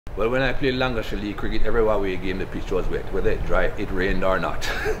Well, when I played Lancashire League cricket, every away game the pitch was wet, whether it dry, it rained or not.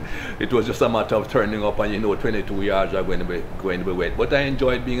 It was just a matter of turning up and 22 yards are going to be wet. But I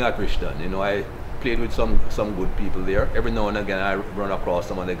enjoyed being at Rishton. I played with some good people there. Every now and again I run across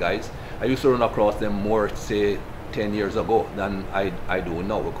some of the guys. I used to run across them more, say, 10 years ago than I do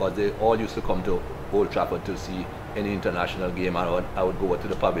now, because they all used to come to Old Trafford to see any international game, and I would go to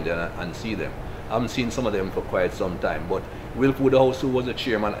the pavilion and see them. I haven't seen some of them for quite some time, but Wilf Woodhouse, who was the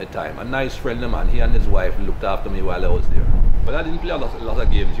chairman at the time, a nice friend of mine, he and his wife looked after me while I was there. But I didn't play a lot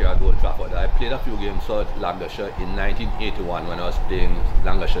of games here at Old Trafford. I played a few games for Lancashire in 1981 when I was playing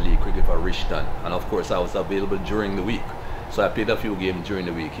Lancashire League cricket for Rishton, and of course I was available during the week. So I played a few games during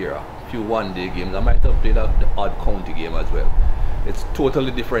the week here, a few one-day games. I might have played the odd county game as well. It's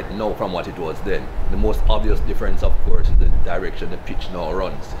totally different now from what it was then. The most obvious difference, of course, is the direction the pitch now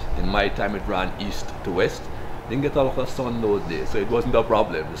runs. In my time it ran east to west. Didn't get a lot of sun those days, so it wasn't a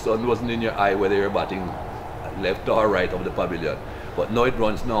problem. The sun wasn't in your eye whether you're batting left or right of the pavilion. But now it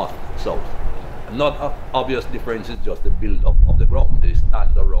runs north, south. Not obvious difference is just the build-up of the ground. The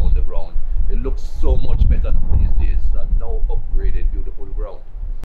stands around the ground. It looks so much